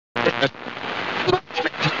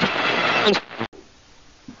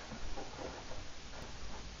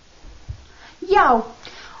Yo,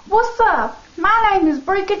 what's up? My name is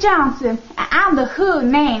Brika Johnson, and I'm the hood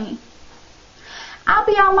nanny. I'll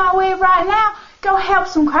be on my way right now. Go help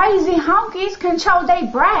some crazy honkies control they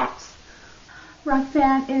brats.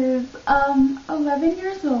 Roxanne is 11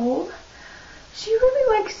 years old. She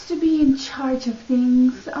really likes to be in charge of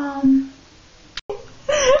things. I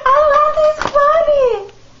love this pony.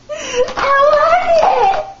 I love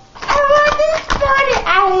it. I love this pony. I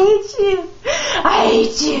hate you. I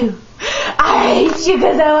hate you. I hate you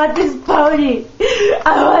because I want this pony.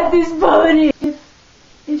 I want this pony.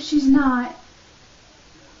 If she's not,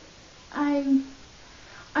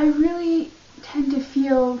 I really tend to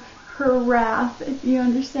feel her wrath, if you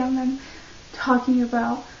understand what I'm talking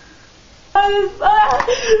about. Help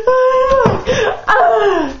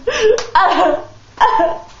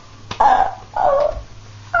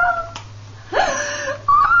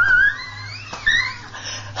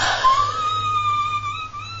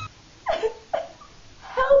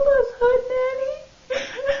us, Hood Nanny.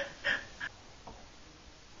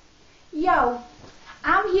 Yo,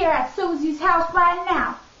 I'm here at Susie's house right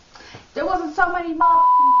now. There wasn't so many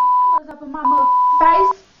motherfucking up in my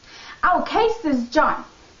motherfucking face, I would case this joint.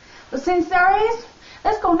 But since there is,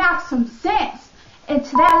 let's go knock some sense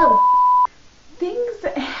into that little. Things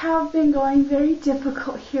have been going very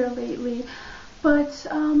difficult here lately, but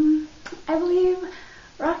I believe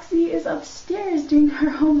Roxy is upstairs doing her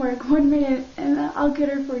homework. 1 minute and I'll get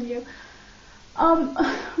her for you.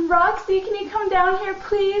 Roxy, can you come down here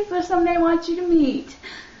please? There's somebody I want you to meet.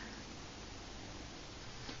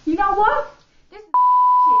 You know what? This is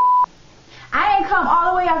shit. I ain't come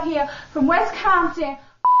all the way up here from Wisconsin.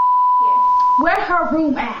 Where her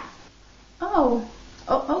room at? Oh,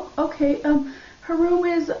 okay. Her room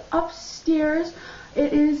is upstairs.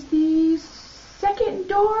 It is the second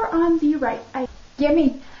door on the right. Give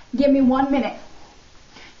me 1 minute.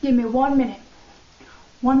 Give me 1 minute.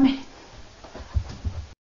 1 minute.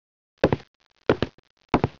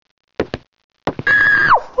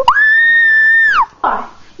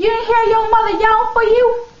 You didn't hear your mother yell for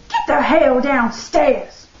you? Get the hell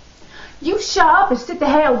downstairs. You shut up and sit the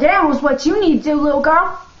hell down is what you need to do, little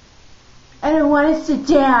girl. I don't want to sit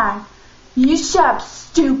down. You shut up,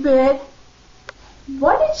 stupid.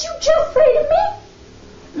 What did you just say to me?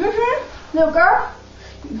 Little girl.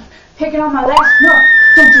 Picking on my last note.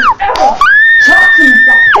 Don't you ever talk to me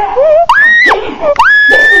like that. Damn.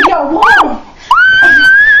 This is your warning.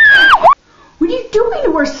 What are you doing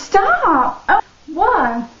to her? Stop.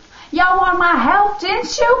 What? Y'all want my help,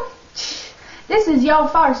 didn't you? This is your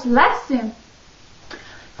first lesson.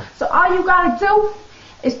 So all you gotta do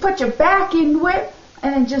is put your back into it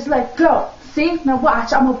and then just let go. See? Now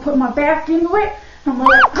watch. I'm gonna put my back into it and I'm gonna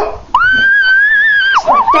let go. Just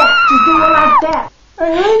like that. Just do it like that. I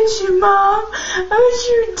hate you, Mom. I wish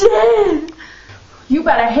you did. You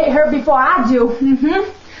better hit her before I do.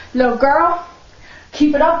 Little girl.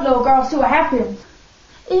 Keep it up, little girl. See what happens.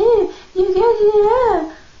 You got it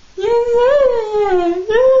up.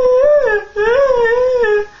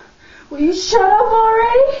 Will you shut up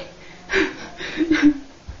already?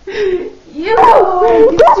 You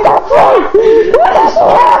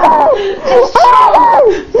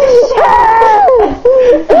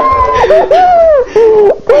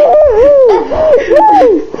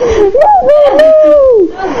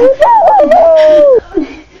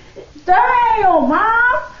Damn,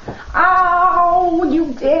 Mom. Oh,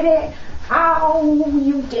 you did it. Oh,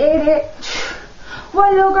 you did it.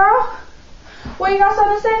 What, little girl? What, you got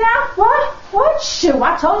something to say now? What? Shoot,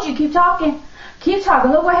 I told you, keep talking. Keep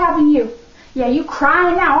talking. Look what happened to you. Yeah, you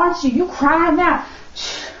crying now, aren't you? You crying now.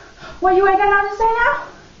 What, you ain't got nothing to say now?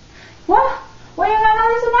 What? What, you ain't got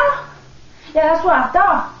nothing to say now? Yeah, that's what I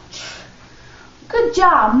thought. Good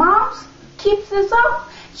job, Moms. Keep this up.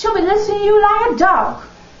 She'll be listening to you like a dog.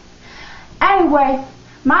 Anyway,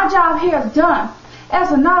 my job here is done.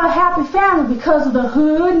 As another happy family because of the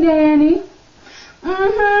Hood Nanny.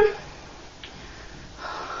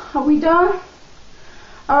 Are we done?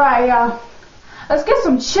 Alright, y'all. Let's get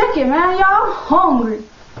some chicken, man. Y'all hungry.